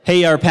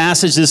Hey, our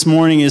passage this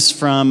morning is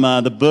from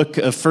the book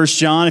of 1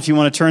 John. If you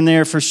want to turn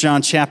there, 1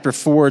 John chapter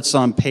 4, it's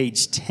on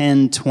page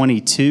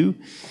 1022.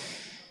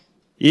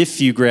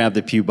 If you grab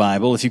the Pew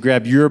Bible. If you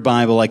grab your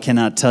Bible, I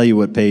cannot tell you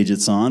what page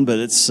it's on, but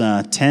it's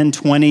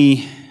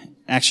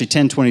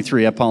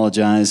 1023, I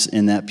apologize,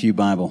 in that Pew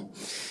Bible.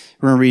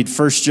 We're going to read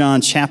 1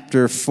 John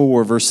chapter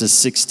 4, verses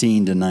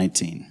 16 to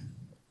 19.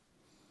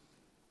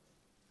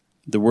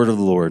 The word of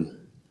the Lord.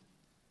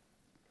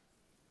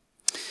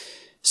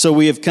 So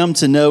we have come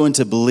to know and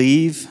to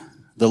believe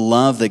the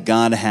love that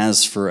God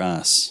has for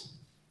us.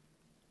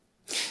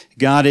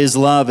 God is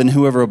love, and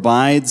whoever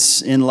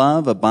abides in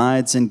love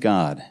abides in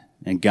God,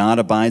 and God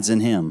abides in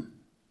him.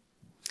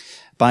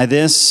 By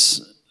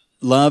this,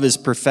 love is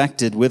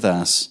perfected with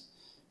us,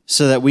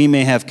 so that we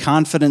may have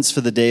confidence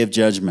for the day of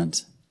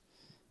judgment.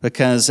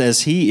 Because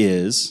as he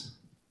is,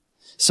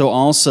 so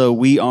also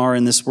we are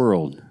in this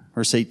world.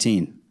 Verse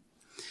 18.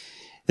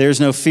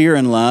 There's no fear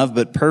in love,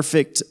 but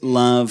perfect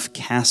love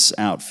casts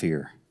out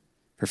fear.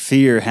 For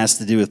fear has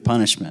to do with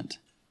punishment.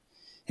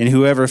 And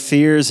whoever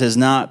fears has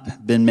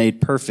not been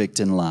made perfect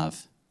in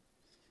love.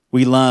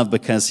 We love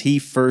because he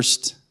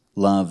first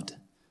loved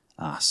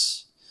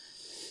us.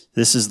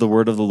 This is the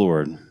word of the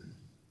Lord.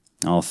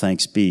 All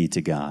thanks be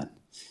to God.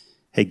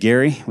 Hey,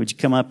 Gary, would you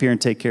come up here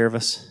and take care of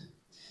us?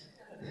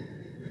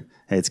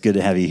 Hey, it's good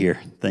to have you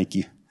here. Thank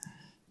you.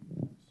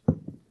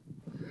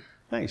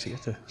 Thanks. You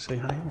get to say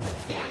hi.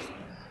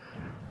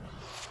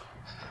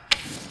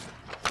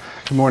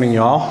 Good morning,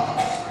 y'all.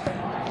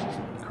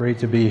 Great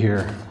to be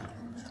here.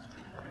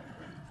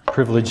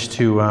 Privileged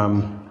to,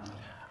 I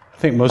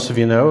think most of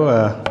you know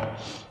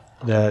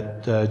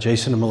that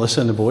Jason and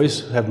Melissa and the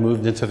boys have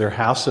moved into their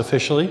house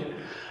officially.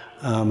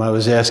 I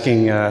was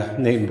asking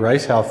Nate and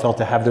Bryce how it felt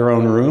to have their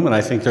own room, and I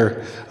think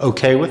they're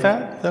okay with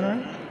that. Is that all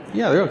right?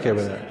 Yeah, they're okay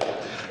with that.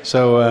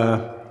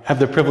 So have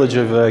the privilege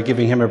of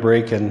giving him a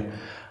break and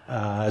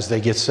as they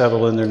get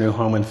settled in their new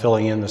home and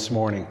filling in this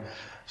morning.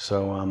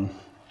 So,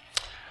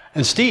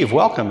 and Steve,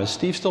 welcome. Is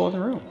Steve still in the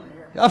room?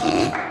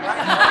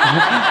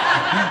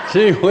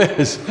 Gee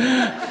whiz.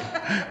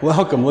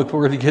 Welcome. Look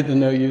forward to getting to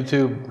know you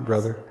too,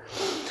 brother.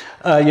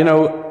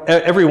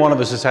 Every one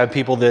of us has had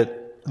people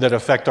that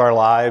affect our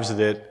lives,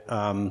 that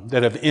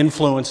have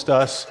influenced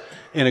us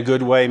in a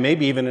good way,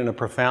 maybe even in a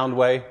profound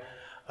way.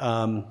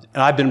 And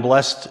I've been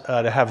blessed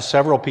to have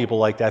several people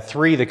like that,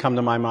 three that come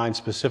to my mind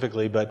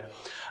specifically, but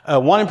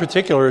one in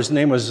particular, his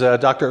name was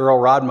Dr. Earl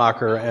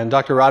Radmacher, and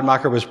Dr.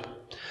 Radmacher was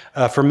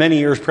for many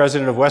years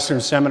president of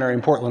Western Seminary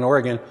in Portland,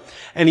 Oregon,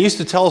 and he used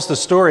to tell us the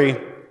story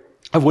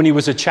of when he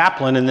was a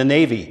chaplain in the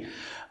Navy.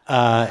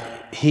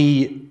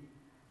 He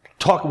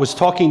was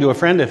talking to a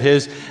friend of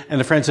his, and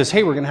the friend says,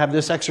 hey, we're going to have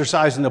this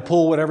exercise in the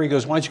pool, whatever. He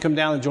goes, why don't you come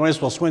down and join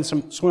us? We'll swim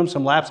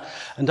some laps.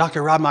 And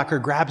Dr.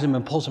 Radmacher grabs him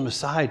and pulls him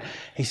aside.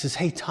 He says,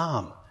 hey,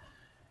 Tom,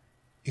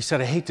 he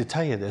said, I hate to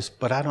tell you this,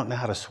 but I don't know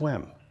how to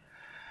swim.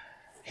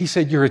 He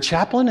said, you're a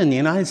chaplain in the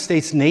United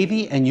States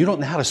Navy and you don't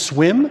know how to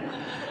swim?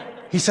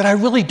 He said, I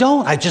really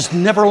don't. I just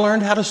never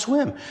learned how to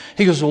swim.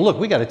 He goes, well, look,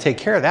 we got to take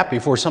care of that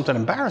before something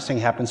embarrassing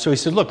happens. So he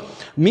said, look,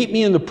 meet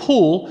me in the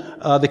pool,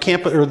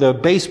 the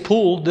base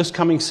pool this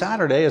coming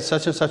Saturday at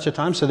such and such a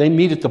time. So they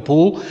meet at the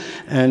pool.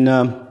 And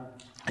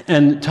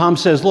Tom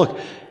says, look,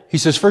 he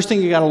says, first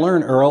thing you got to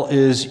learn, Earl,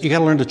 is you got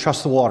to learn to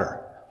trust the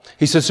water.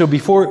 He says, so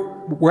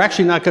we're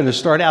actually not going to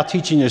start out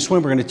teaching you to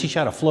swim. We're going to teach you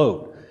how to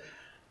float.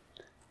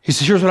 He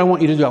says, here's what I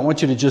want you to do. I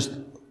want you to just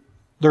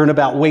learn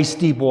about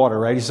waist-deep water,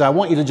 right? He says, I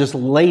want you to just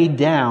lay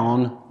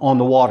down on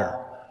the water.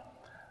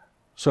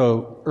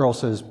 So Earl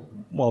says,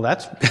 well,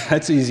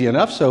 that's easy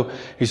enough. So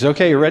he says,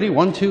 okay, you ready?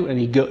 1, 2, and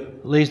he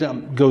lays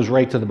down, goes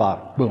right to the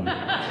bottom. Boom.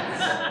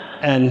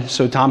 And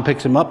so Tom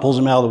picks him up, pulls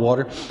him out of the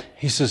water.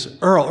 He says,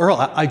 Earl,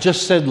 I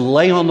just said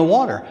lay on the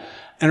water.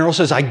 And Earl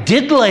says, I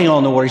did lay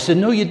on the water. He said,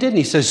 no, you didn't.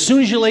 He says, as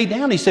soon as you lay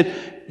down, he said,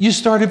 you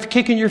started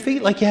kicking your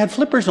feet like you had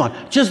flippers on.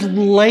 Just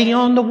lay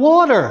on the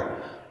water.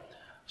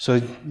 So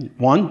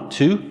 1,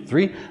 2,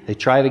 3, they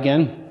try it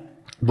again.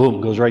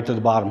 Boom, goes right to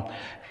the bottom.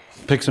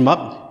 Picks him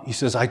up. He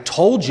says, I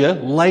told you,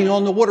 lay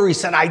on the water. He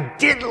said, I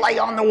did lay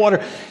on the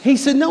water. He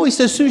said, no. He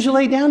says, as soon as you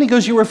lay down, he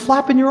goes, you were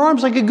flapping your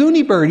arms like a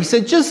Goonie bird. He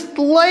said, just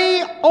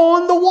lay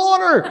on the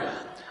water.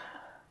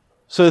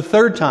 So the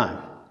third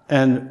time,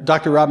 and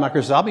Dr. Radmacher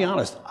says, I'll be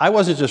honest, I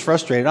wasn't just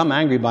frustrated, I'm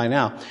angry by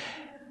now.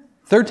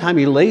 Third time,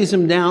 he lays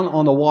him down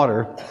on the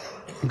water,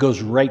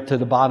 goes right to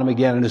the bottom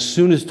again. And as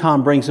soon as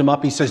Tom brings him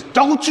up, he says,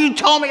 don't you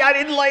tell me I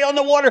didn't lay on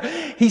the water.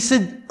 He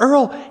said,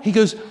 Earl, he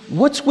goes,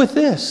 what's with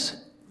this?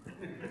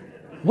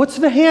 What's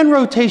the hand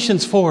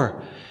rotations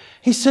for?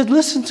 He said,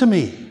 listen to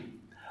me.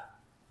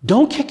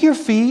 Don't kick your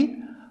feet.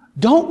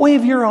 Don't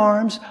wave your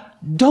arms.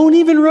 Don't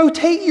even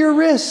rotate your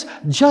wrists.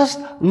 Just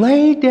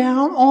lay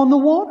down on the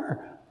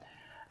water.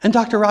 And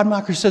Dr.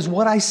 Radmacher says,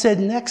 what I said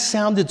next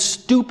sounded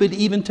stupid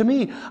even to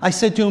me. I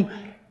said to him,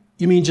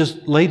 you mean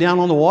just lay down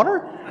on the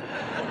water?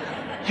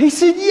 He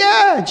said,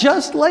 yeah,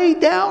 just lay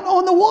down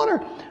on the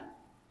water.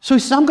 So he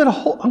said, I'm going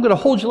to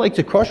hold you like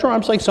to cross your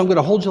arms like so. I'm going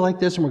to hold you like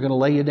this, and we're going to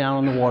lay you down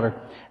on the water.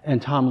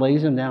 And Tom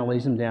lays him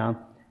down,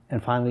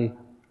 and finally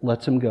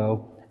lets him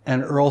go.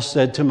 And Earl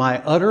said, to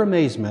my utter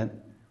amazement,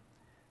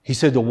 he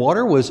said, the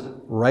water was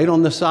right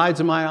on the sides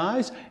of my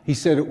eyes. He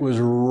said it was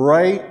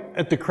right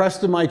at the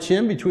crest of my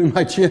chin, between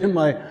my chin and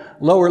my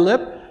lower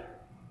lip.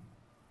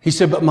 He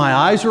said, but my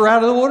eyes were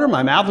out of the water,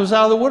 my mouth was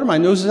out of the water, my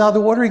nose was out of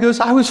the water. He goes,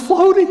 I was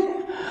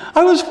floating.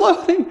 I was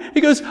floating.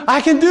 He goes,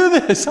 I can do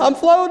this. I'm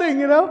floating,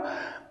 you know.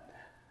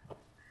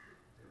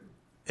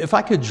 If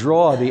I could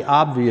draw the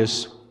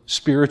obvious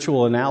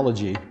spiritual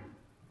analogy,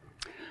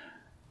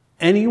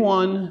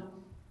 anyone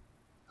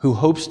who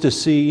hopes to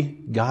see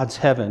God's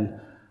heaven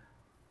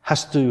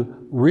has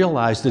to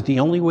realize that the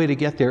only way to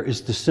get there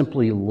is to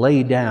simply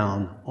lay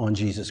down on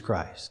Jesus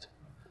Christ.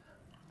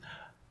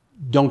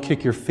 Don't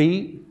kick your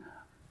feet.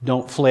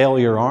 Don't flail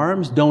your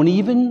arms. Don't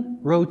even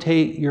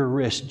rotate your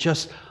wrist.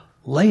 Just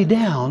lay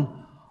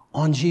down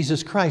on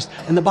Jesus Christ.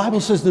 And the Bible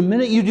says the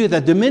minute you do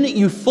that, the minute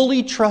you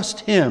fully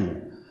trust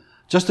Him,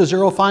 just as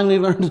Earl finally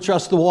learned to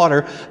trust the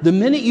water, the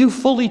minute you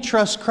fully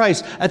trust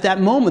Christ, at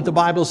that moment, the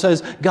Bible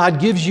says,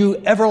 God gives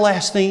you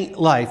everlasting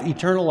life,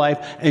 eternal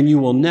life, and you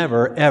will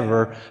never,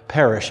 ever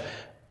perish.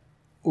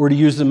 Or to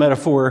use the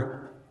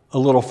metaphor a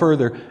little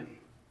further,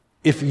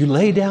 if you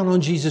lay down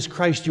on Jesus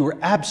Christ, you are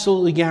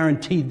absolutely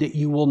guaranteed that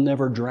you will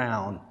never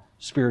drown,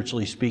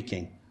 spiritually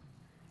speaking.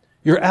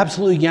 You're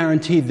absolutely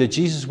guaranteed that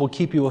Jesus will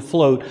keep you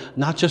afloat,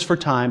 not just for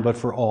time, but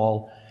for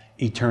all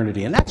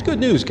eternity. And that's good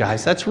news,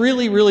 guys. That's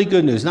really, really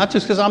good news. Not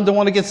just because I'm the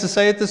one who gets to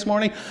say it this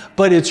morning,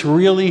 but it's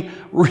really,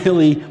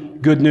 really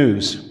good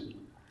news.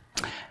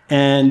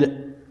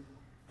 And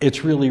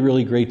it's really,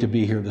 really great to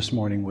be here this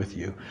morning with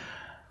you.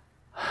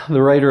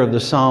 The writer of the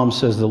Psalm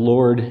says, the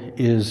Lord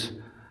is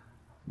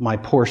my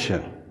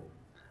portion.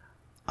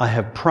 I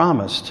have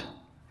promised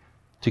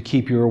to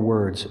keep your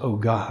words, O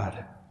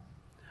God.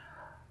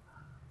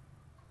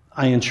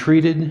 I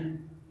entreated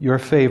your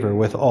favor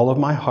with all of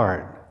my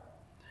heart.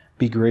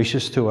 Be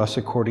gracious to us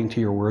according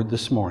to your word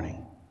this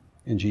morning.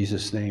 In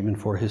Jesus' name and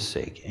for his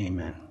sake,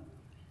 amen.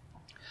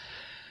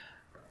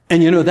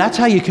 And you know, that's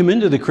how you come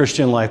into the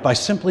Christian life, by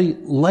simply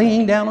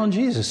laying down on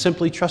Jesus,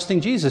 simply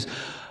trusting Jesus.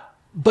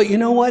 But you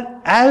know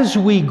what? As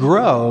we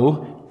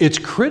grow, it's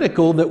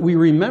critical that we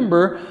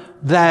remember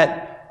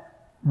that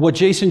what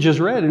Jason just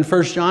read in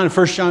 1 John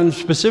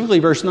specifically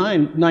verse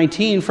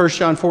 19, 1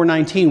 John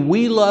 4:19,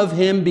 we love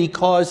him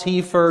because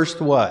he first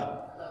what?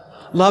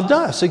 Loved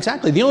us,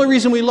 exactly. The only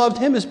reason we loved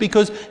him is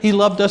because he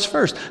loved us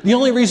first. The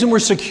only reason we're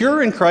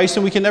secure in Christ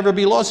and we can never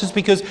be lost is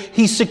because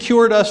he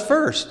secured us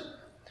first.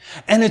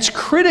 And it's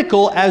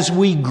critical as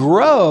we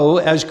grow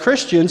as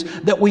Christians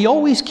that we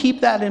always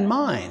keep that in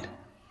mind.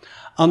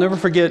 I'll never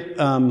forget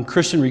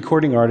Christian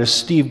recording artist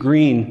Steve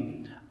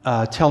Green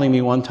telling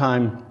me one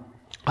time,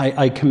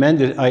 I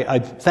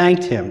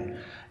thanked him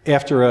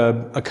after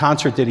a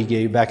concert that he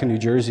gave back in New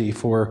Jersey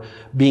for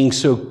being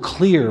so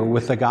clear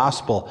with the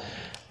gospel.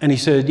 And he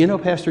said, you know,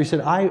 Pastor, he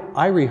said,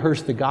 I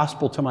rehearse the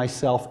gospel to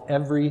myself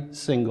every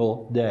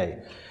single day.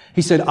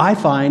 He said, I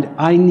find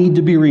I need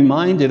to be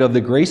reminded of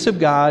the grace of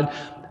God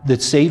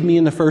that saved me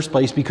in the first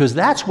place, because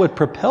that's what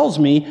propels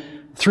me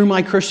through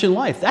my Christian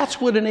life.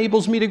 That's what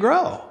enables me to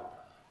grow.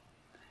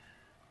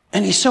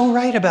 And he's so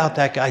right about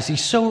that, guys.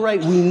 He's so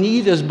right. We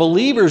need, as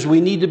believers,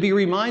 we need to be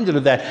reminded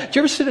of that. Do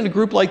you ever sit in a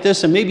group like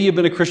this, and maybe you've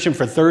been a Christian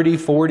for 30,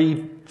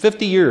 40,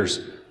 50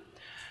 years,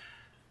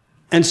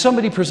 and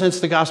somebody presents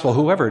the gospel,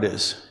 whoever it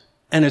is,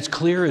 and it's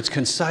clear, it's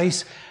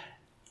concise,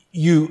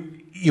 you're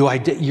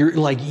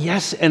like,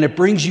 yes, and it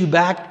brings you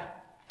back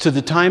to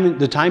the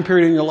time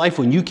period in your life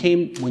when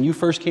you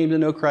first came to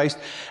know Christ,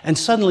 and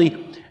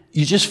suddenly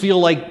you just feel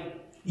like,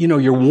 you know,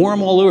 you're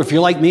warm all over. If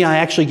you're like me, I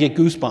actually get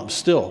goosebumps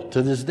still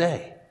to this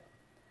day.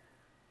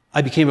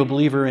 I became a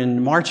believer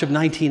in March of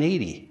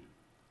 1980.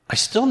 I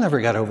still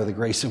never got over the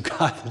grace of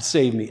God that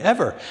saved me,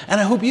 ever. And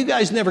I hope you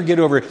guys never get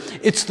over it.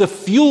 It's the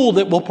fuel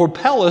that will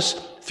propel us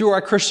through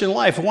our Christian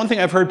life. One thing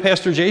I've heard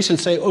Pastor Jason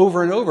say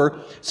over and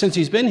over since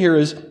he's been here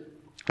is,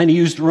 and he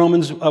used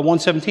Romans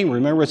 1:17.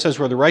 Remember, it says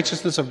where the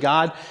righteousness of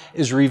God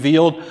is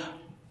revealed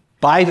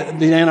by,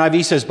 the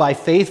NIV says, by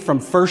faith from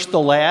first to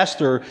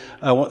last, or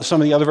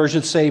some of the other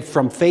versions say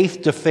from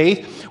faith to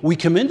faith. We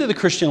come into the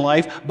Christian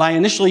life by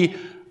initially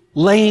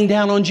laying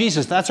down on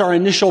Jesus. That's our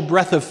initial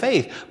breath of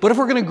faith. But if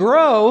we're going to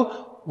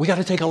grow, we got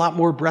to take a lot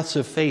more breaths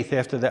of faith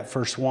after that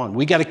first one.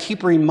 We got to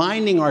keep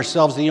reminding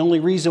ourselves the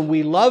only reason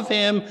we love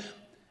him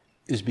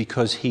is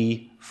because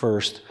he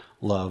first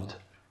loved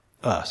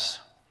us.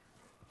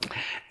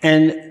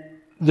 And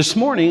this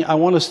morning, I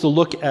want us to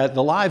look at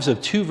the lives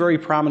of two very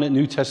prominent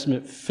New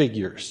Testament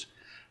figures,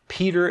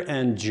 Peter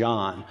and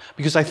John,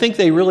 because I think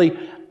they really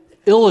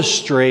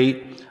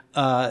illustrate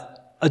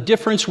a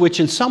difference which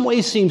in some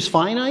ways seems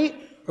finite,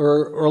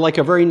 or like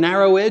a very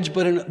narrow edge,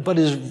 but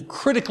is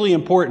critically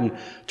important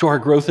to our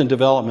growth and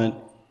development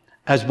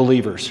as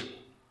believers.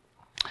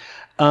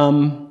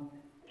 In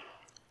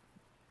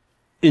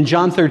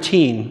John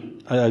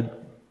 13,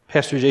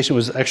 Pastor Jason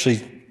was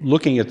actually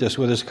looking at this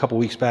with us a couple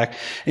weeks back.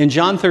 In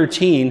John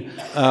 13,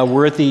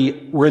 we're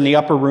in the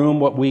upper room,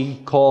 what we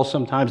call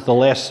sometimes the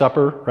Last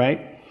Supper,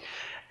 right?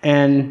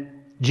 And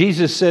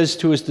Jesus says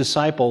to his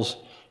disciples,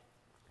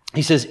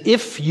 He says,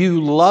 if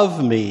you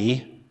love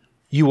me,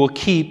 you will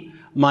keep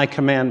my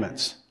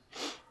commandments.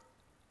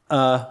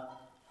 Do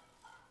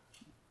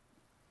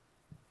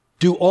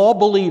all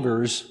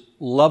believers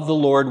love the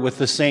Lord with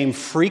the same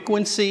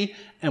frequency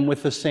and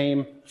with the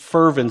same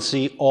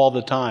fervency all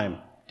the time?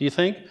 Do you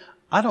think?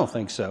 I don't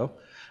think so.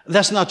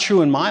 That's not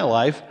true in my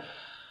life.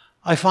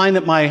 I find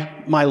that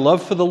my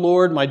love for the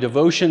Lord, my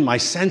devotion, my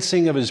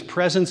sensing of His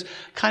presence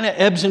kind of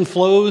ebbs and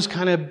flows,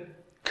 kind of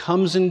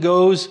comes and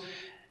goes.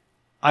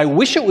 I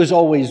wish it was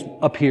always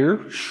up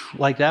here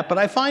like that, but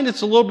I find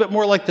it's a little bit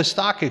more like the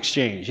stock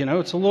exchange.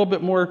 It's a little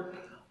bit more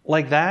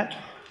like that.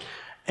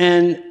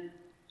 And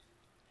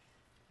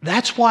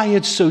that's why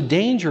it's so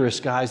dangerous,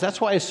 guys. That's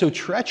why it's so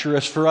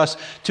treacherous for us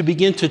to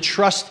begin to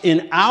trust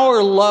in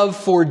our love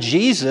for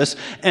Jesus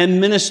and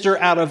minister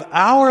out of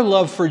our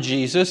love for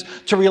Jesus,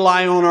 to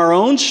rely on our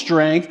own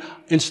strength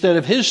instead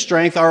of His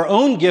strength, our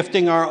own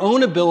gifting, our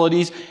own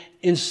abilities,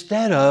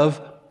 instead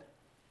of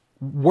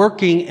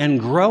working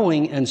and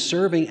growing and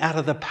serving out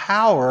of the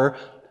power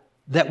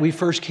that we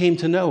first came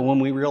to know when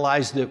we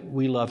realized that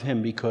we love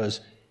Him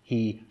because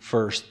He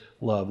first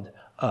loved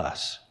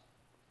us.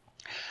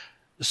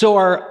 So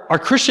our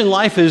Christian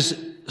life is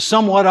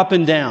somewhat up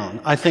and down,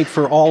 I think,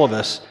 for all of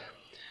us.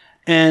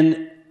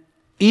 And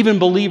even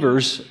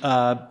believers,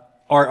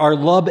 our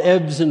love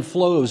ebbs and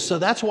flows. So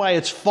that's why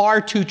it's far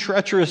too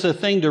treacherous a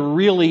thing to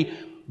really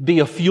be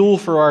a fuel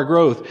for our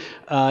growth.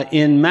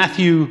 In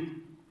Matthew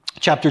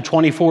chapter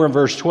 24 and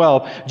verse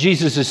 12,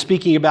 Jesus is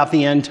speaking about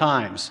the end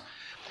times.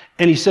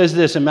 And He says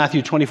this in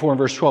Matthew 24 and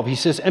verse 12. He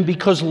says, and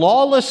because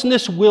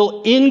lawlessness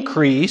will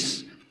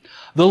increase,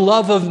 the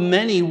love of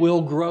many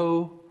will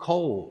grow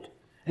cold.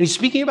 And He's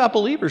speaking about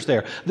believers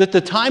there, that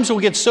the times will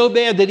get so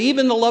bad that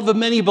even the love of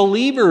many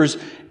believers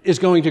is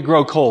going to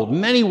grow cold.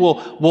 Many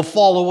will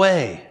fall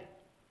away.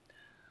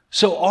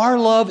 So our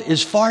love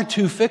is far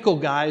too fickle,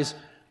 guys,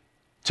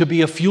 to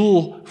be a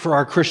fuel for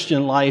our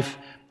Christian life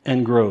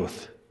and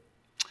growth.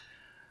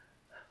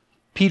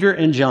 Peter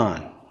and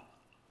John,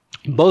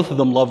 both of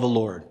them love the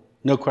Lord,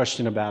 no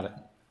question about it.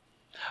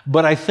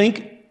 But I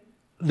think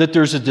that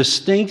there's a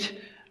distinct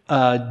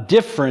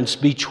difference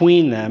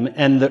between them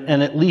and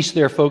at least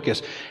their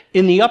focus.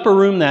 In the upper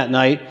room that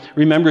night,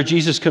 remember,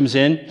 Jesus comes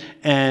in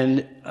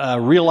and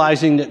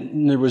realizing that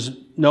there was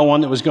no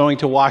one that was going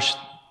to wash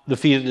the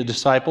feet of the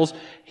disciples,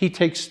 He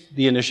takes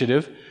the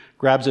initiative,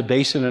 grabs a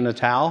basin and a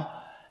towel,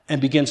 and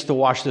begins to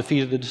wash the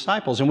feet of the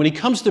disciples. And when He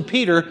comes to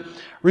Peter,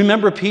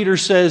 remember, Peter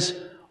says,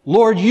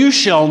 Lord, you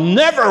shall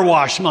never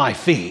wash my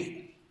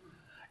feet.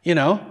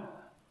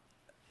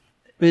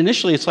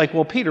 Initially it's like,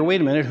 well, Peter,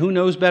 wait a minute, who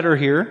knows better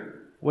here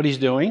what he's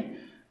doing?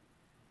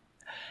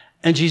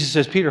 And Jesus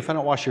says, Peter, if I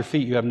don't wash your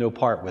feet, you have no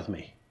part with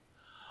me.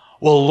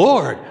 Well,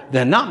 Lord,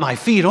 then not my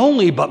feet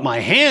only, but my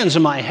hands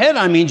and my head.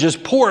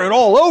 Just pour it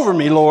all over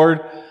me, Lord.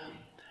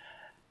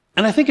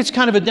 And I think it's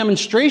kind of a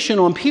demonstration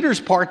on Peter's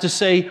part to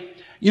say,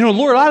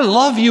 Lord, I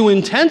love you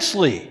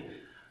intensely.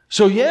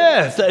 So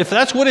yeah, if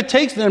that's what it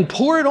takes, then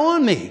pour it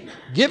on me.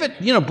 Give it,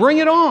 bring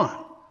it on.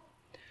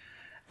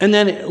 And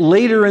then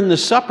later in the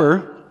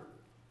supper,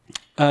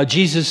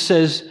 Jesus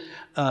says,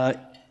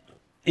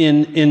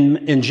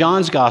 in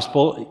John's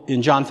gospel,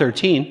 in John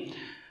 13,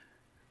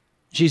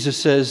 Jesus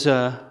says,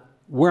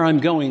 where I'm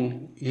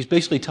going, He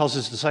basically tells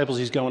His disciples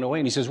He's going away,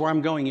 and He says, where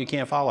I'm going, you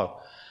can't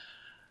follow.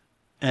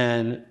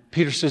 And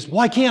Peter says,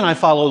 why can't I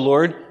follow,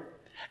 Lord?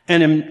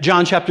 And in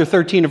John chapter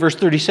 13 and verse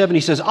 37,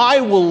 He says,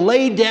 I will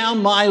lay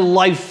down my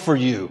life for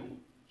you.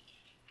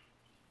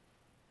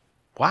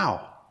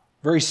 Wow.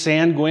 Very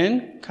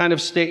sanguine kind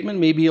of statement,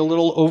 maybe a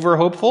little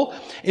over-hopeful.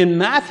 In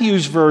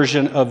Matthew's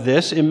version of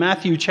this, in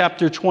Matthew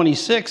chapter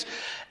 26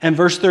 and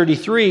verse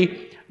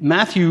 33,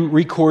 Matthew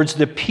records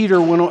that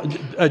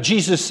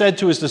Jesus said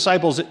to His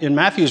disciples in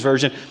Matthew's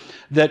version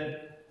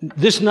that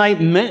this night,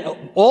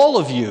 all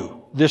of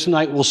you this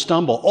night will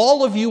stumble.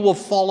 All of you will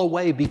fall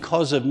away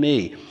because of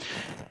me.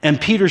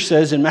 And Peter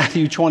says in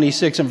Matthew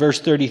 26 and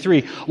verse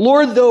 33,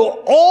 Lord,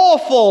 though all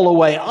fall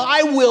away,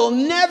 I will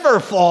never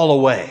fall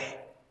away.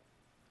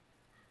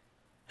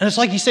 And it's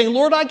like he's saying,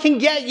 Lord, I can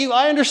get you.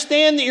 I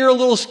understand that you're a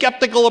little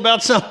skeptical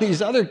about some of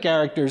these other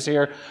characters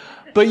here,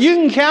 but you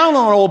can count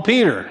on old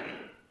Peter.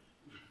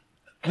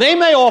 They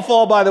may all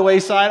fall by the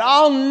wayside.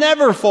 I'll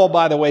never fall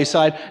by the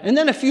wayside. And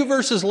then a few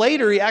verses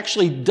later, He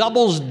actually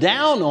doubles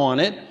down on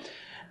it.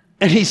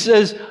 And He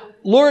says,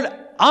 Lord,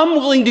 I'm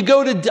willing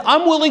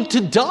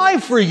to die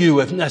for you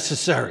if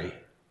necessary.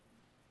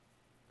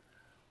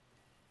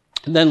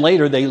 And then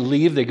later they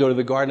leave, they go to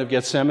the Garden of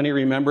Gethsemane,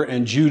 remember,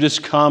 and Judas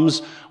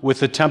comes with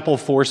the temple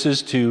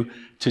forces to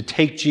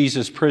take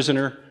Jesus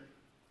prisoner.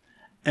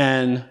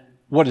 And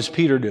what does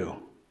Peter do?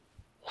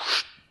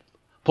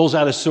 Pulls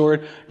out his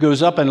sword,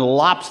 goes up and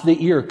lops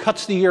the ear,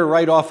 cuts the ear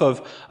right off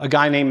of a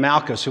guy named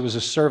Malchus, who was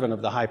a servant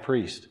of the high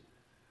priest.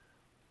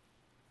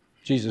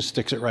 Jesus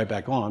sticks it right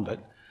back on, but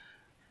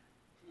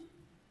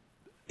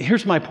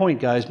here's my point,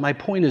 guys. My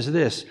point is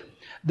this,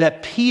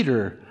 that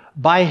Peter,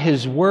 by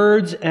his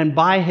words and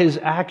by his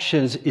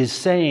actions, is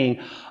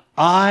saying,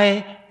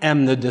 I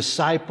am the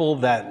disciple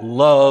that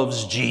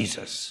loves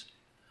Jesus.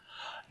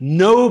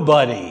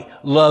 Nobody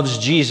loves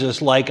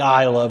Jesus like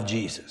I love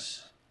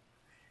Jesus.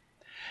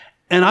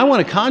 And I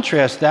want to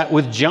contrast that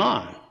with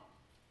John.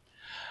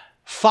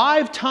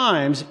 5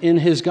 times in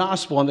his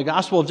gospel, in the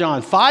Gospel of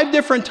John, 5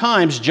 different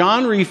times,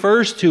 John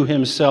refers to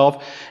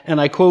himself,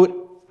 and I quote,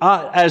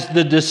 as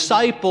the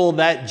disciple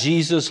that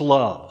Jesus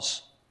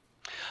loves.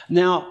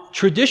 Now,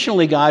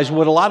 traditionally, guys,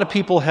 what a lot of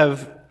people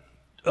have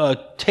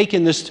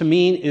taken this to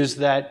mean is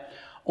that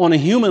on a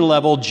human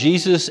level,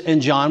 Jesus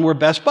and John were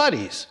best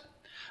buddies.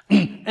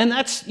 And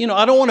that's,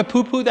 I don't want to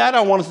poo-poo that.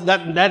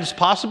 That is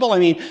possible. I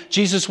mean,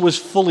 Jesus was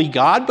fully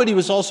God, but he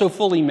was also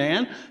fully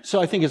man.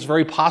 So I think it's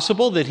very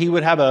possible that he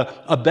would have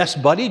a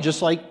best buddy,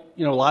 just like,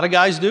 a lot of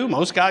guys do,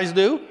 most guys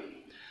do.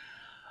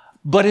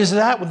 But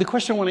the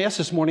question I want to ask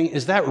this morning,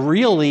 is that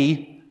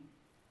really,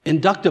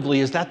 inductively,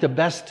 is that the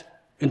best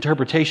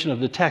interpretation of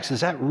the text?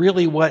 Is that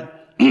really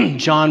what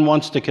John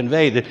wants to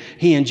convey, that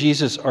he and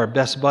Jesus are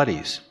best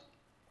buddies?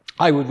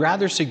 I would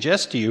rather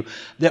suggest to you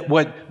that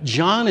what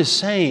John is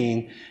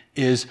saying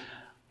is,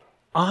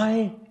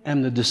 I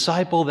am the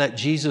disciple that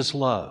Jesus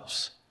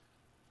loves.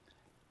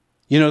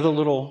 You know the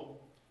little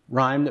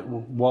rhyme that,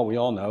 we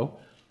all know?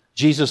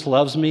 Jesus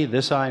loves me,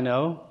 this I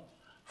know,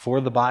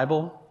 for the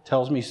Bible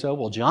tells me so.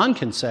 Well, John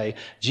can say,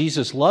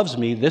 Jesus loves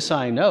me, this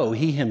I know,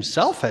 he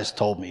himself has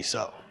told me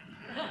so.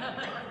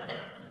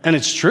 And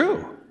it's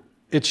true.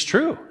 It's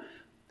true.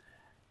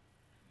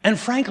 And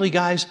frankly,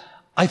 guys,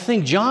 I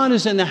think John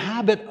is in the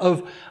habit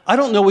of, I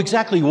don't know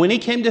exactly when he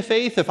came to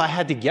faith. If I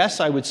had to guess,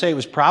 I would say it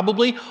was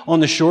probably on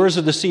the shores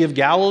of the Sea of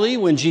Galilee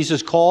when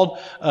Jesus called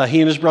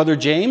he and his brother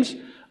James.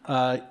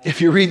 If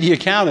you read the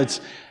account,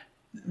 it's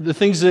the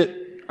things that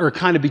are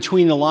kind of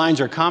between the lines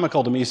are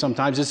comical to me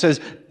sometimes. It says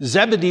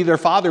Zebedee, their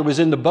father, was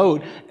in the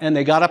boat and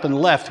they got up and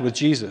left with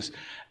Jesus.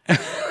 And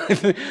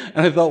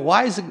I thought,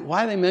 why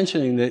are they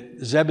mentioning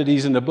that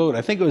Zebedee's in the boat?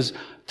 I think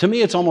to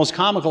me, it's almost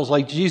comical. It's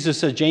like Jesus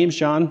said, James,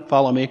 John,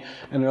 follow me.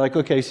 And they're like,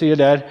 okay, see you,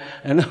 Dad.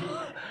 And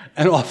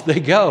off they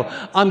go.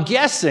 I'm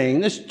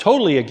guessing, this is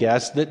totally a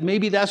guess, that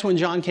maybe that's when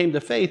John came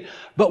to faith.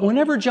 But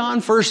whenever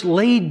John first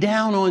laid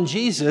down on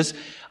Jesus,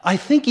 I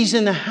think he's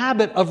in the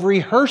habit of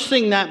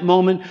rehearsing that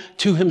moment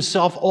to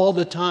himself all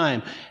the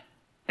time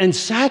and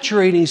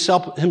saturating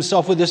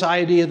himself with this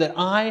idea that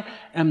I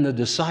am the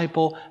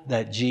disciple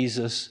that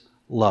Jesus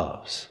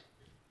loves.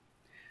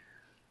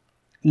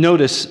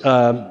 Notice,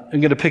 I'm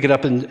going to pick it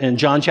up in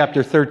John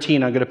chapter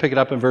 13. I'm going to pick it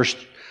up in verse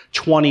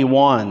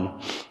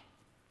 21.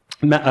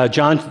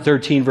 John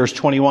 13, verse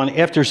 21.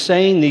 After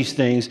saying these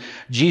things,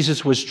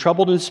 Jesus was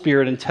troubled in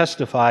spirit and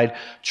testified,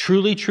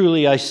 truly,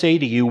 truly, I say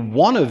to you,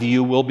 one of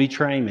you will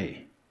betray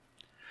me.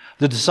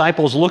 The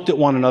disciples looked at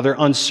one another,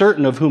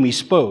 uncertain of whom he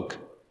spoke.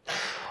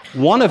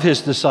 One of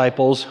his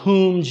disciples,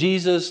 whom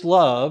Jesus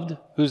loved,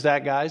 who's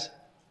that, guys?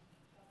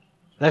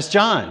 That's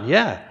John,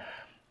 yeah.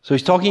 So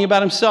he's talking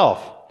about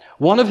himself.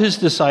 One of his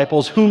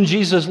disciples, whom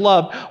Jesus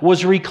loved,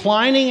 was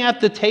reclining at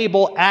the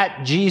table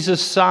at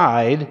Jesus'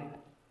 side.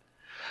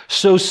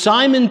 So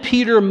Simon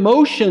Peter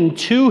motioned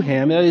to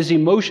him, that is, he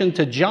motioned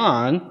to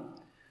John,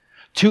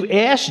 to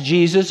ask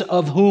Jesus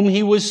of whom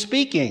he was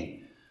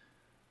speaking.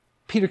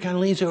 Peter kind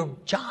of leans over,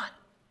 John,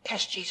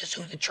 ask Jesus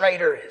who the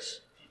traitor is.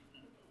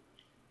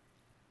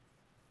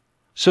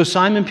 So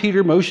Simon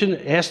Peter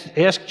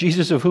asked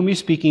Jesus of whom he's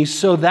speaking.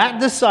 So that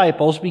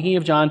disciple, speaking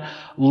of John,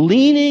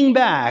 leaning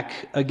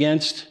back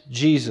against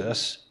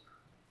Jesus,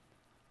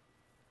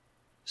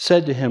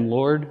 said to him,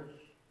 Lord,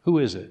 who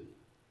is it?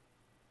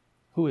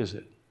 Who is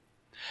it?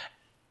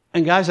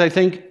 And guys, I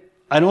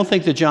don't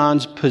think that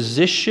John's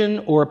position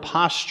or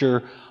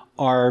posture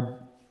are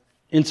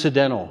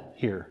incidental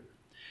here.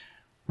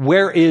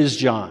 Where is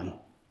John?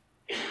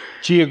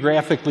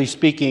 Geographically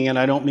speaking, and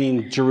I don't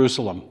mean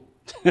Jerusalem.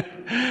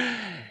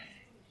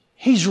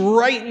 He's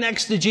right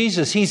next to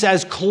Jesus. He's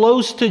as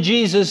close to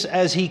Jesus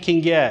as he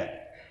can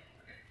get.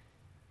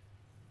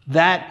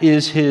 That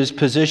is his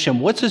position.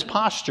 What's his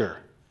posture?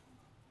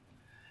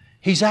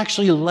 He's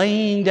actually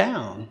laying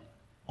down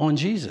on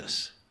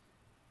Jesus.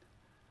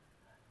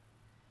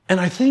 And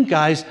I think,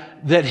 guys,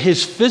 that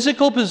his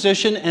physical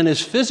position and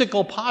his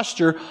physical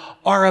posture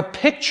are a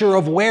picture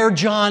of where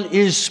John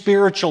is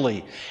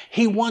spiritually.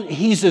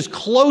 He's as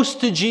close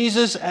to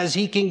Jesus as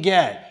he can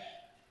get.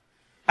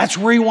 That's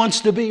where he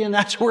wants to be, and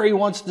that's where he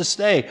wants to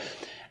stay.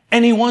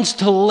 And he wants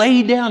to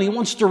lay down. He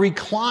wants to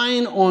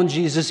recline on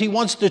Jesus. He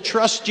wants to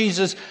trust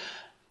Jesus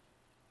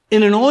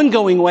in an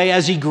ongoing way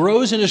as he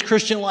grows in his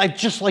Christian life,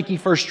 just like he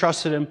first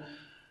trusted him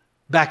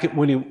back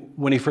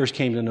when he first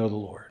came to know the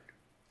Lord.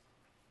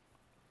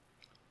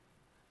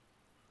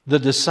 The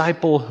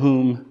disciple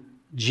whom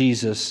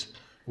Jesus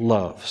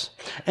loves.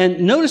 And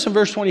notice in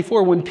verse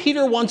 24, when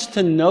Peter wants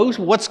to know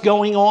what's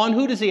going on,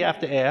 who does he have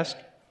to ask?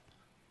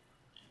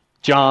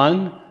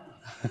 John.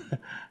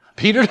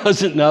 Peter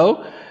doesn't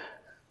know,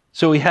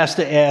 so he has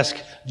to ask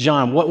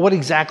John, what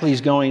exactly is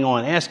going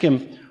on? Ask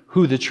him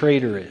who the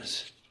traitor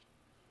is.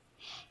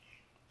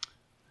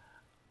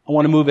 I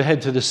want to move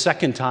ahead to the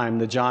second time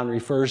that John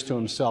refers to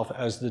himself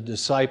as the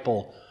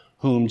disciple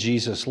whom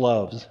Jesus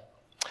loves.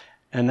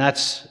 And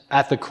that's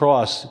at the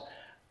cross.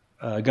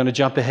 Going to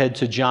jump ahead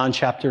to John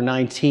chapter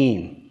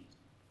 19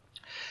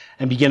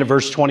 and begin at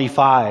verse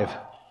 25.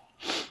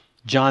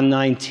 John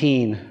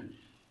 19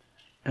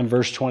 and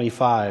verse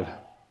 25.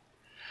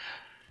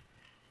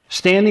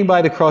 Standing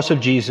by the cross of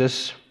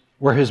Jesus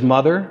were his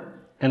mother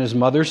and his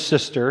mother's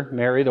sister,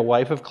 Mary, the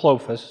wife of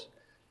Clopas,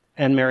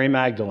 and Mary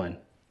Magdalene.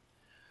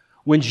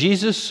 When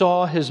Jesus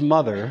saw his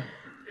mother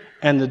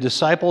and the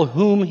disciple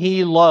whom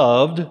he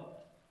loved,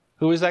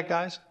 who is that,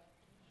 guys?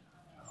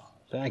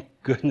 Thank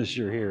goodness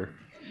you're here.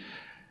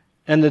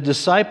 And the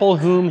disciple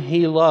whom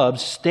he loved,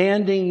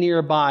 standing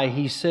nearby,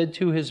 he said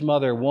to his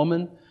mother,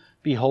 "Woman,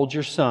 behold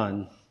your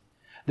son."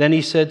 Then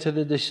he said to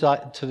the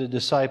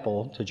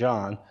disciple, to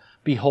John,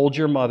 "Behold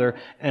your mother."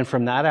 And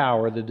from that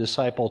hour, the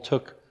disciple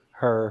took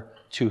her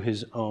to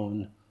his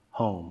own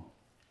home.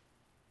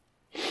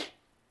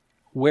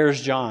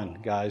 Where's John,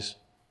 guys?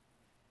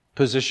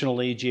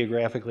 Positionally,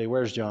 geographically,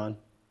 where's John?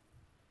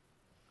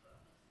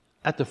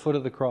 At the foot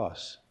of the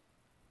cross.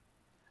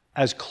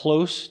 As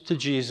close to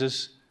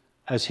Jesus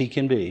as he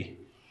can be.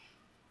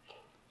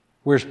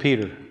 Where's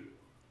Peter?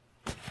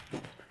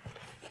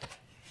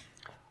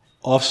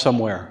 Off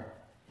somewhere,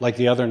 like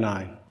the other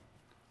 9.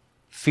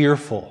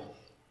 Fearful,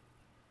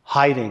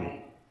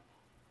 hiding,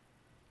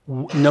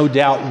 no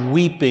doubt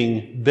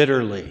weeping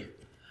bitterly,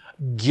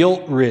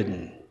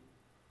 guilt-ridden.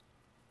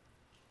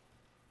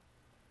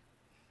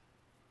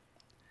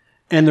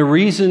 And the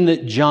reason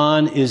that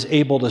John is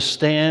able to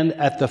stand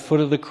at the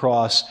foot of the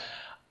cross,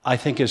 I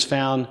think, is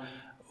found.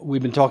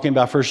 We've been talking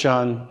about 1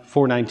 John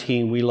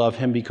 4:19. We love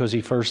him because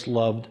he first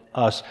loved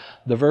us.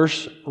 The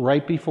verse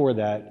right before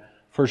that,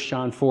 1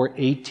 John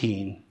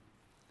 4:18,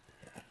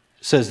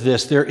 says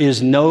this: "There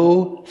is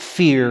no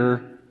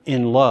fear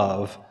in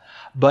love,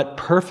 but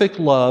perfect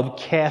love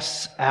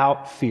casts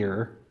out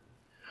fear.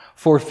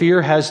 For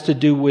fear has to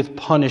do with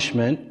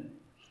punishment,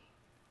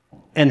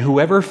 and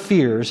whoever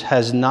fears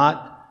has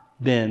not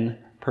been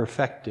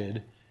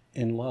perfected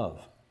in love."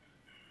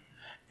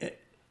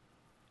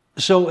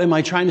 So am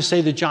I trying to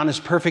say that John is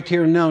perfect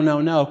here?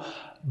 No.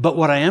 But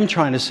what I am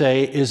trying to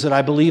say is that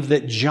I believe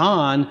that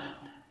John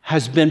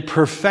has been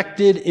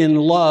perfected in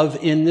love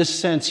in this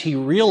sense. He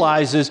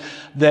realizes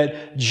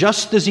that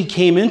just as he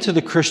came into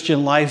the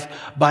Christian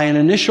life by an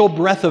initial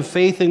breath of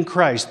faith in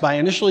Christ, by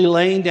initially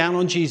laying down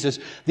on Jesus,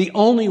 the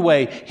only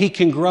way he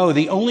can grow,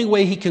 the only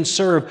way he can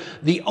serve,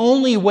 the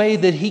only way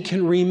that he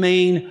can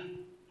remain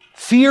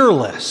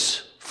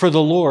fearless for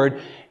the Lord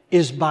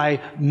is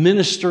by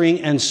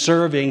ministering and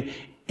serving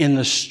in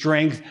the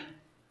strength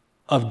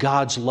of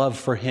God's love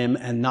for him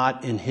and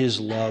not in his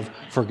love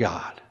for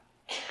God.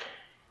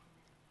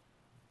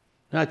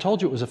 Now, I told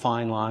you it was a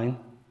fine line.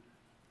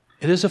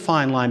 It is a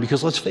fine line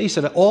because let's face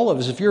it, all of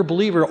us, if you're a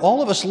believer,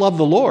 all of us love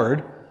the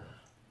Lord,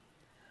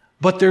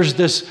 but there's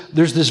this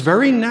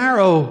very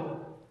narrow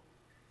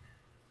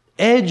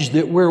edge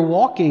that we're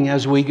walking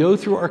as we go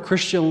through our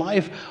Christian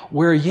life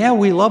where, yeah,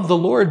 we love the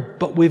Lord,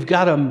 but we've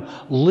got to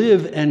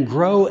live and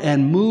grow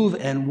and move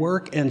and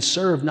work and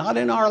serve, not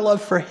in our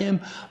love for him,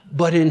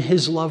 but in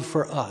his love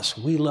for us.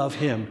 We love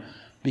him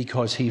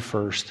because he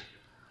first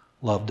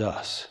loved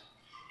us.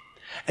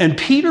 And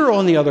Peter,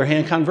 on the other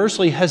hand,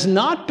 conversely, has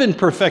not been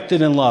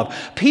perfected in love.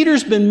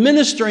 Peter's been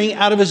ministering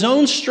out of his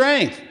own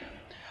strength.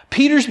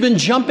 Peter's been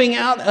jumping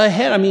out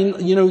ahead. I mean,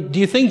 do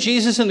you think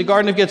Jesus in the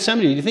Garden of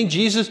Gethsemane, do you think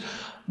Jesus,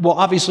 well,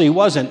 obviously he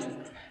wasn't,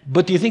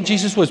 but do you think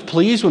Jesus was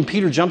pleased when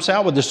Peter jumps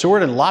out with the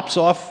sword and lops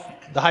off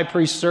the high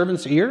priest's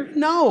servant's ear?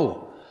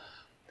 No.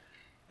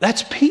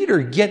 That's Peter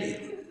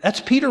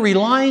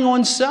relying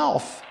on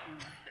self.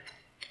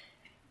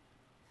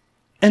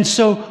 And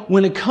so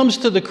when it comes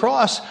to the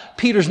cross,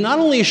 Peter's not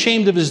only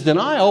ashamed of his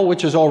denial,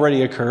 which has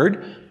already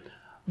occurred,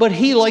 but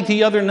he, like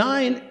the other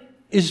 9,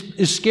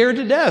 is scared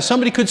to death.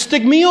 Somebody could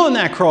stick me on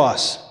that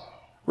cross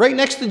right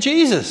next to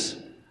Jesus.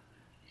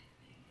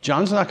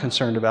 John's not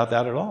concerned about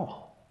that at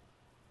all.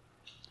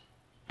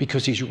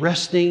 Because he's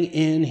resting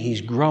in,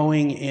 he's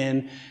growing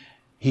in,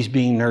 he's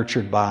being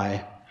nurtured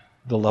by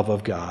the love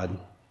of God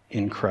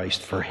in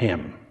Christ for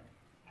him.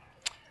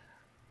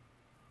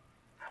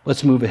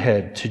 Let's move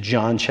ahead to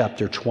John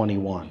chapter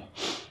 21.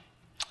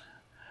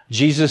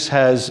 Jesus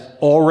has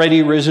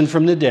already risen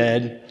from the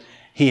dead.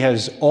 He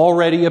has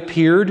already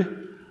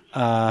appeared.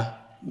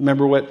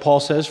 Remember what Paul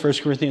says, 1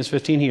 Corinthians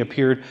 15? He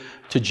appeared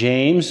to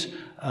James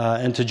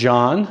and to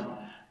John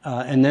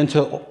and then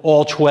to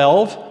all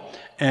 12.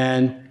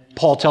 And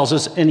Paul tells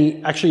us, and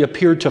he actually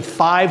appeared to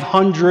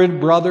 500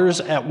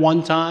 brothers at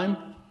one time.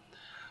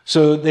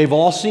 So they've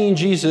all seen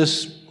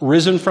Jesus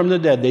risen from the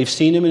dead. They've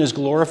seen him in his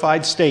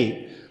glorified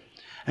state.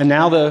 And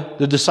now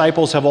the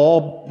disciples have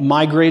all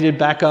migrated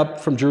back up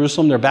from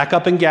Jerusalem. They're back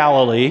up in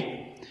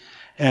Galilee.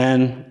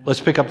 And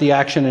let's pick up the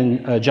action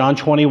in John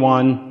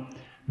 21,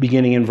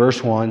 beginning in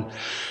verse 1.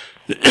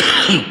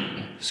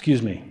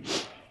 Excuse me.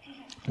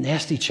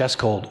 Nasty chest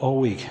cold all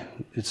week.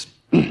 It's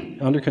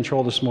under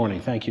control this morning.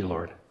 Thank you,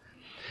 Lord.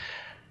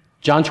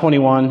 John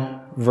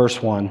 21,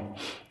 verse 1.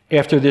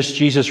 After this,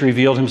 Jesus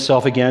revealed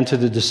himself again to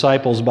the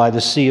disciples by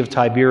the Sea of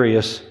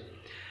Tiberias.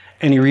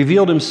 And he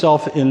revealed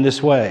himself in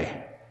this way.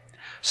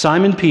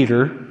 Simon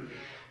Peter,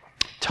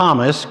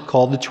 Thomas,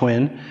 called the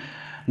twin,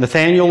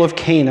 Nathanael of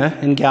Cana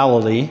in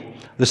Galilee,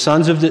 the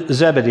sons of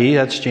Zebedee,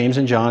 that's James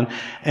and John,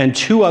 and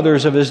 2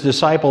 others of his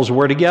disciples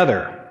were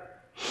together.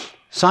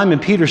 Simon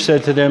Peter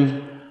said to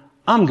them,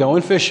 "I'm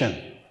going fishing."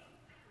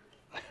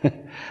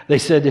 They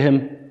said to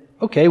him,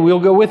 "Okay, we'll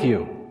go with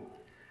you."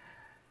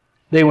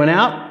 They went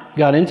out,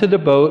 got into the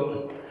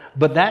boat,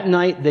 but that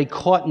night they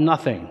caught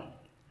nothing.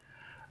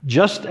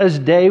 Just as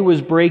day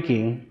was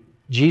breaking,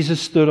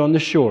 Jesus stood on the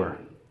shore.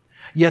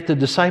 Yet the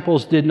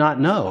disciples did not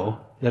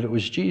know that it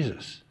was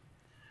Jesus.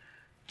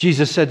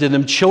 Jesus said to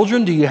them,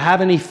 "Children, do you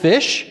have any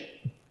fish?"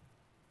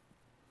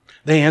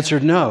 They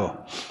answered,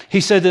 "No."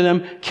 He said to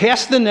them,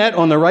 "Cast the net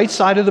on the right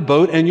side of the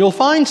boat and you'll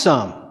find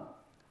some."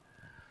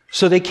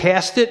 So they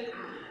cast it,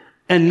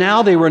 and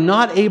now they were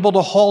not able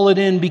to haul it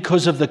in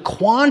because of the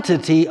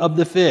quantity of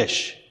the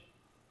fish.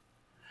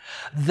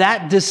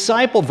 That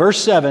disciple,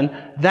 verse 7,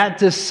 that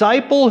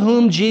disciple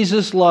whom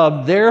Jesus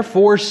loved,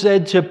 therefore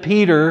said to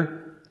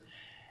Peter,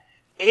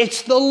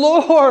 "It's the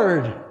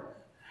Lord.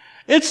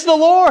 It's the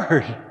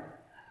Lord."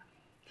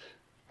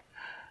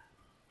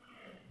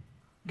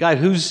 God,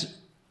 who's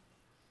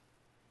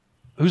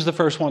the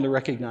first one to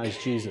recognize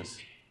Jesus?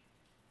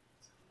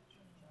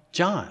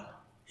 John.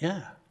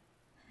 Yeah.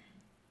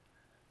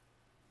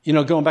 You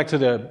know, going back to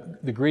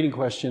the greeting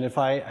question, if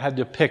I had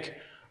to pick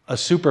a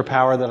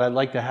superpower that I'd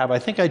like to have, I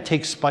think I'd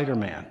take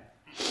Spider-Man.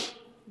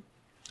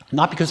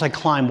 Not because I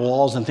climb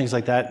walls and things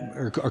like that,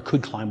 or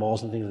could climb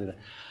walls and things like that,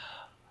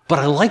 but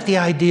I like the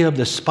idea of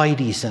the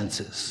spidey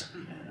senses.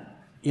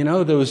 You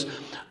know, those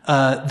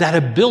that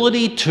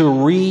ability to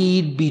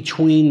read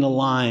between the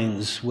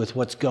lines with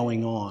what's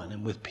going on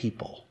and with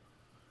people.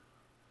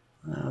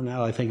 Well,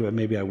 now I think of it,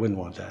 maybe I wouldn't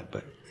want that,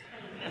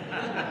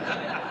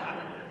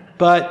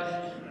 but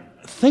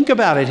think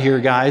about it here,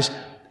 guys.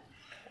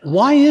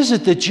 Why is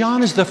it that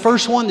John is the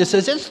first one that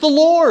says, "It's the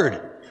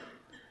Lord"?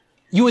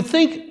 You would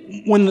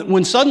think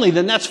when suddenly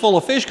the net's full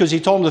of fish because he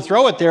told them to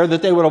throw it there,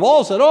 that they would have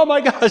all said, "Oh my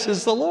gosh,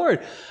 it's the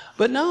Lord."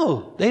 But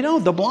no, they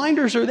don't. The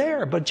blinders are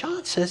there. But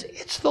John says,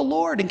 "It's the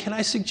Lord." And can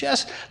I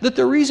suggest that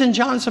the reason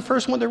John's the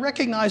first one to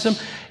recognize him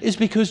is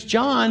because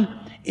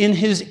John, in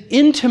his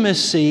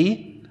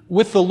intimacy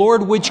with the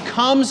Lord, which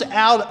comes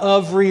out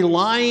of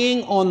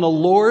relying on the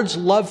Lord's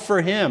love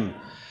for him,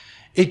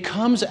 it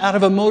comes out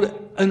of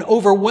an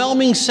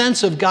overwhelming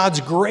sense of God's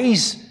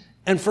grace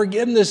and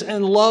forgiveness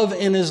and love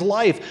in his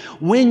life.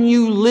 When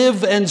you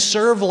live and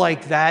serve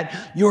like that,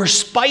 your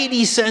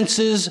spidey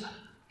senses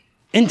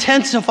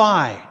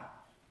intensify.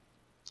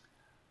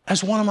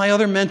 As one of my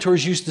other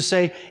mentors used to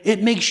say,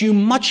 it makes you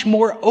much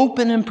more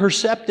open and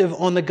perceptive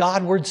on the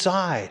Godward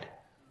side.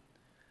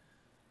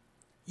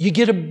 You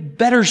get a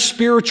better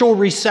spiritual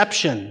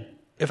reception,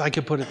 if I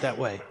could put it that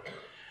way.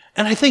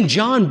 And I think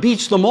John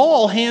beats them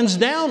all hands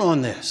down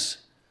on this.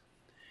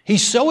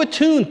 He's so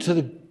attuned to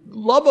the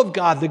love of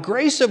God, the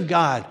grace of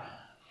God,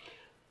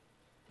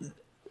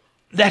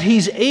 that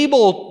he's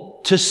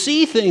able to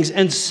see things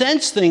and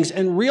sense things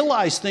and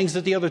realize things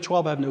that the other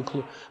 12 have no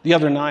clue. The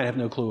other 9 have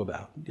no clue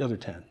about. The other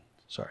 10,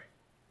 sorry.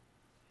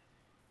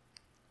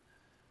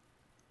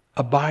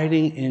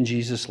 Abiding in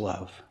Jesus'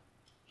 love.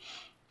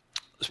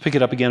 Let's pick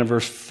it up again in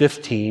verse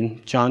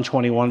 15, John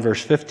 21,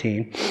 verse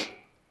 15.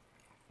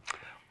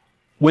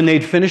 When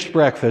they'd finished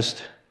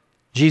breakfast,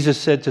 Jesus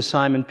said to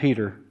Simon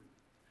Peter,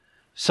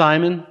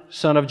 "Simon,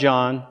 son of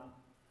John,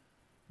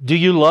 do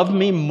you love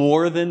me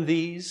more than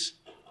these?"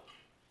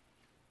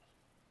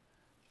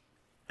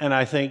 And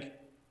I think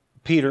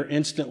Peter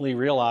instantly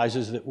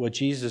realizes that what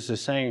Jesus is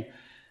saying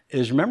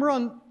is,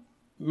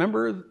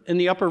 remember in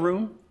the upper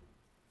room?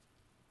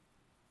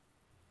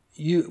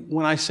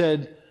 When I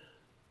said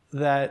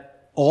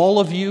that all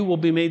of you will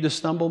be made to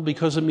stumble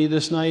because of me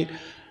this night,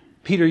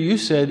 Peter, you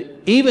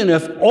said, even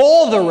if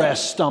all the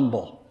rest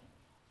stumble,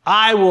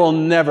 I will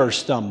never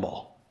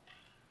stumble.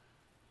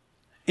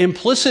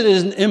 Implicit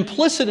in,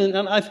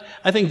 and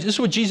I think this is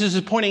what Jesus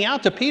is pointing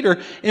out to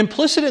Peter.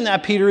 Implicit in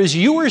that, Peter, is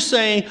you were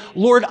saying,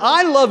 "Lord,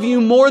 I love you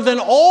more than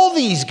all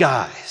these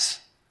guys.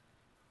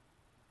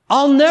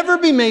 I'll never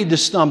be made to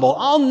stumble.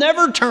 I'll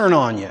never turn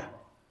on you."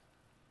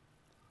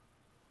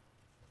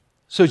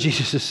 So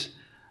Jesus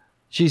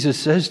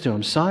says to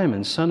him,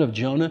 "Simon, son of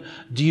Jonah,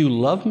 do you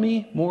love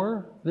me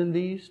more than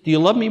these? Do you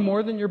love me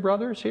more than your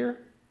brothers here?"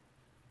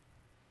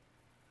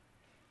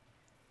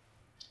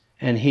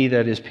 And he,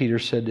 that is Peter,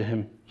 said to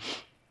him,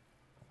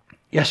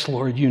 "Yes,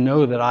 Lord, you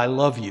know that I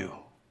love you."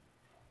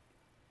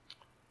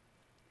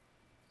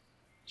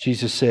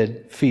 Jesus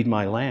said, "Feed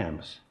my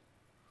lambs."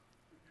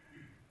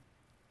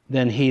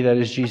 Then he, that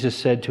is Jesus,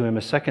 said to him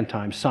a second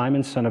time,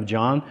 "Simon, son of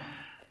John,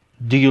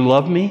 do you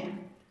love me?"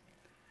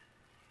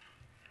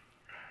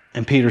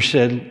 And Peter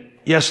said,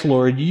 "Yes,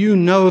 Lord, you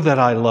know that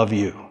I love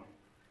you."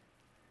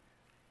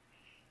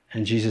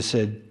 And Jesus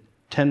said,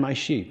 "Tend my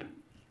sheep."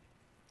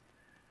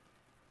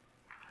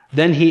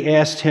 Then he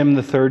asked him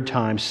the third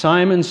time,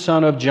 "Simon,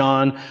 son of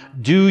John,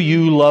 do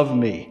you love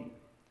me?"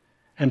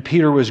 And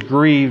Peter was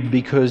grieved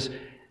because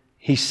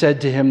he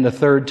said to him the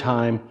third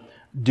time,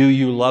 "Do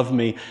you love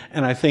me?"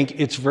 And I think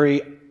it's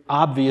very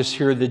obvious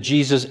here that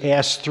Jesus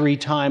asked 3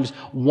 times,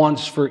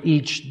 once for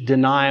each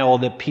denial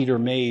that Peter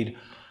made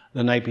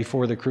the night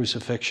before the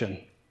crucifixion.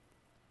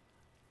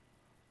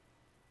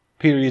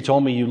 Peter, you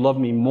told me you love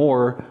me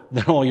more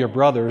than all your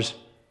brothers,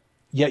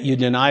 yet you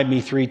denied me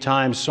 3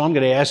 times, so I'm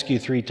going to ask you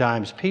 3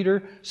 times.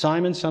 Peter,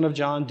 Simon, son of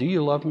John, do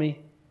you love me?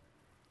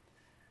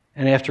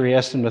 And after he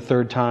asked him the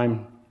 3rd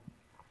time,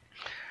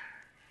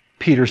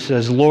 Peter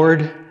says,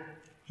 Lord,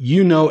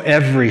 you know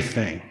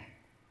everything.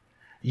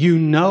 You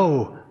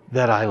know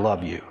that I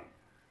love you.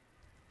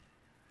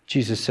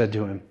 Jesus said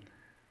to him,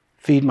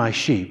 feed my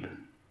sheep.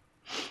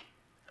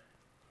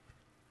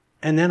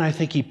 And then I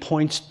think he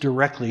points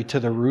directly to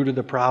the root of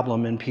the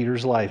problem in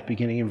Peter's life,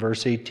 beginning in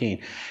verse 18.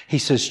 He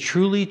says,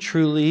 truly,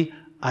 truly,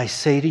 I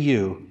say to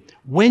you,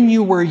 when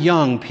you were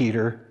young,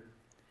 Peter,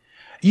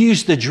 you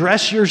used to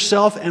dress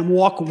yourself and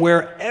walk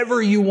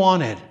wherever you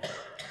wanted.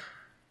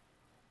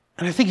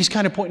 And I think he's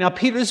kind of pointing out,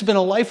 Peter, this has been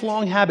a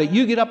lifelong habit.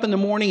 You get up in the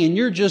morning and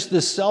you're just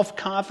this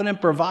self-confident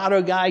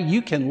bravado guy.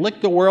 You can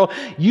lick the world.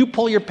 You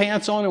pull your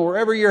pants on and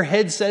wherever your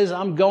head says,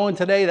 I'm going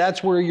today,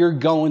 that's where you're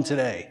going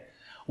today.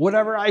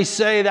 Whatever I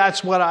say,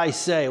 that's what I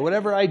say.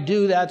 Whatever I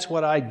do, that's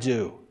what I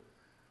do.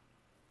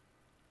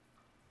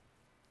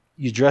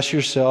 You dress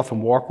yourself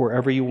and walk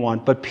wherever you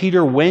want. But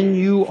Peter, when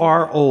you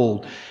are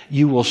old,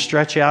 you will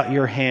stretch out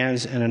your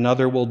hands and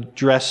another will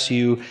dress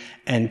you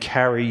and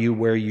carry you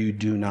where you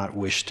do not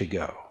wish to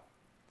go.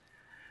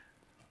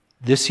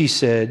 This he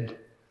said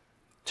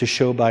to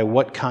show by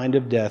what kind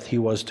of death he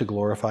was to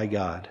glorify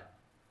God.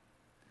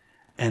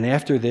 And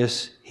after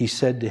this, he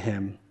said to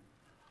him,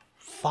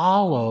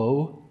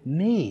 follow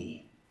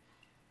me.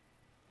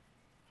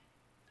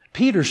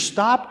 Peter,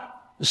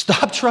 stop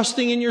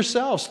trusting in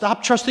yourself.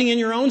 Stop trusting in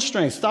your own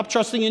strength. Stop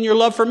trusting in your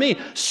love for me.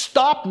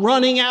 Stop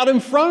running out in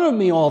front of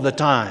me all the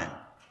time.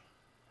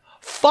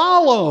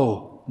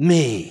 Follow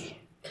me.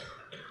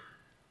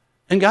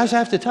 And guys, I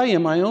have to tell you,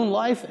 in my own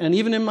life and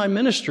even in my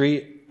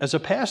ministry as a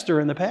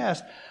pastor in the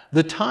past,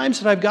 the times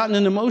that I've gotten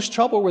into most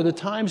trouble were the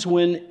times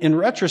when, in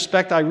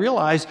retrospect, I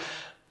realized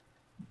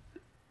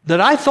that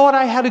I thought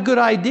I had a good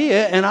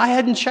idea and I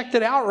hadn't checked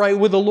it out right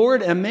with the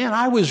Lord, and man,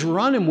 I was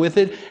running with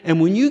it.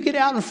 And when you get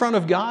out in front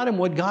of God and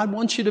what God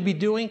wants you to be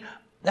doing,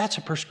 that's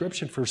a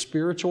prescription for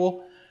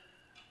spiritual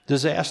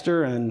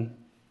disaster and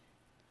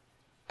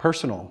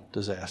personal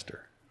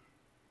disaster.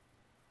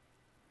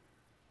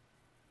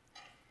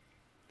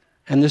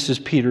 And this is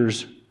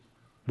Peter's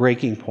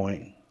breaking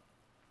point.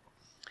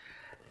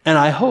 And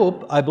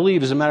I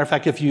believe, as a matter of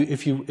fact, if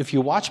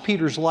you watch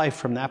Peter's life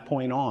from that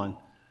point on,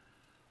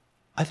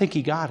 I think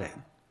he got it.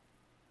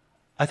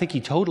 I think he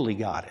totally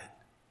got it.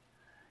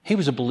 He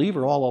was a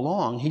believer all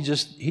along. He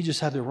just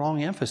had the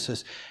wrong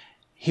emphasis.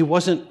 He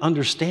wasn't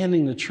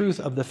understanding the truth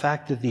of the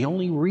fact that the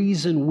only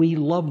reason we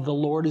love the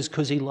Lord is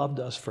because he loved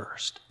us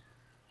first.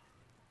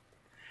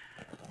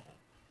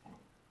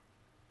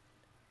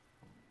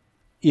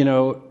 You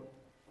know,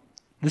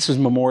 this is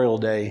Memorial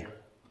Day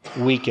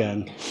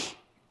weekend.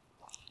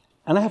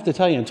 And I have to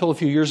tell you, until a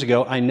few years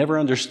ago, I never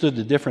understood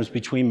the difference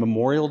between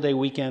Memorial Day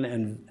weekend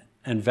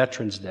and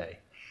Veterans Day.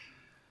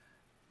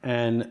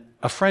 And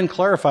a friend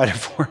clarified it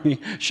for me.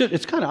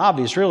 It's kind of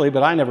obvious, really,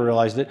 but I never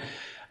realized it.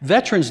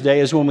 Veterans Day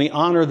is when we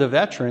honor the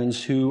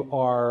veterans who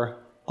are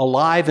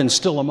alive and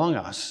still among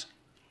us.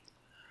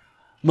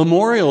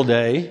 Memorial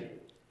Day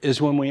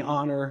is when we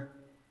honor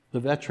the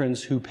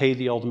veterans who paid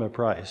the ultimate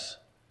price.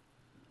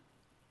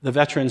 The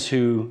veterans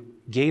who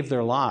gave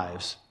their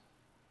lives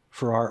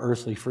for our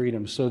earthly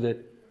freedom so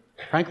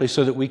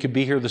that we could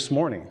be here this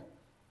morning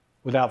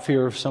without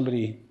fear of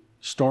somebody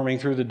storming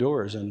through the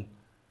doors and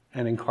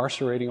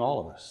incarcerating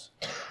all of us.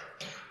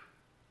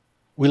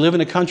 We live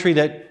in a country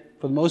that,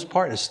 for the most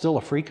part, is still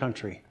a free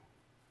country.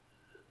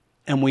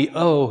 And we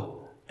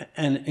owe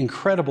an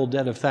incredible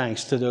debt of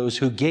thanks to those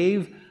who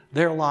gave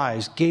their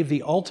lives, gave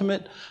the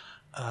ultimate,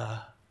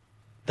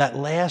 that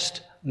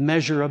last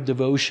measure of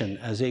devotion,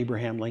 as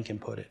Abraham Lincoln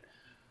put it,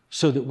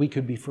 so that we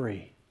could be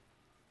free.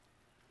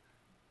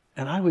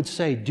 And I would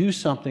say, do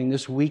something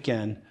this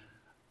weekend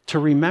to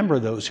remember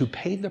those who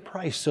paid the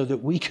price so that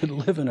we could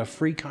live in a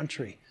free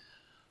country.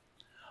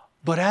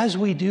 But as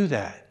we do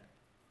that,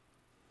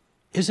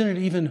 isn't it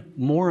even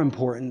more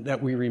important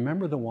that we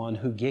remember the one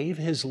who gave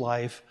his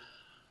life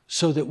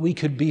so that we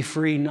could be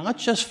free, not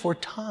just for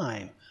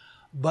time,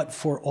 but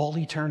for all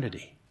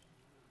eternity?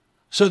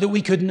 So that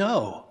we could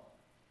know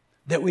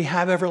that we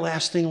have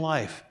everlasting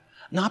life,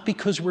 not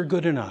because we're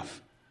good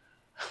enough,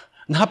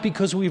 not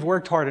because we've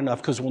worked hard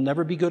enough, because we'll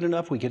never be good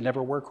enough, we can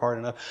never work hard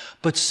enough,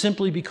 but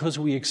simply because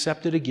we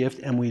accepted a gift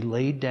and we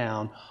laid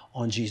down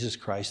on Jesus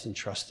Christ and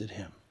trusted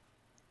him.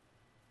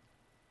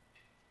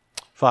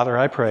 Father,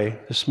 I pray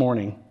this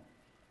morning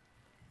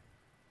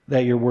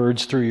that your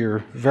words through your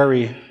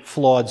very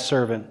flawed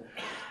servant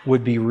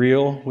would be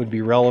real, would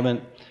be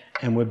relevant,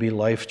 and would be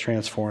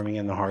life-transforming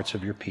in the hearts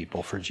of your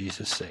people for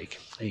Jesus' sake.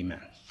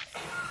 Amen.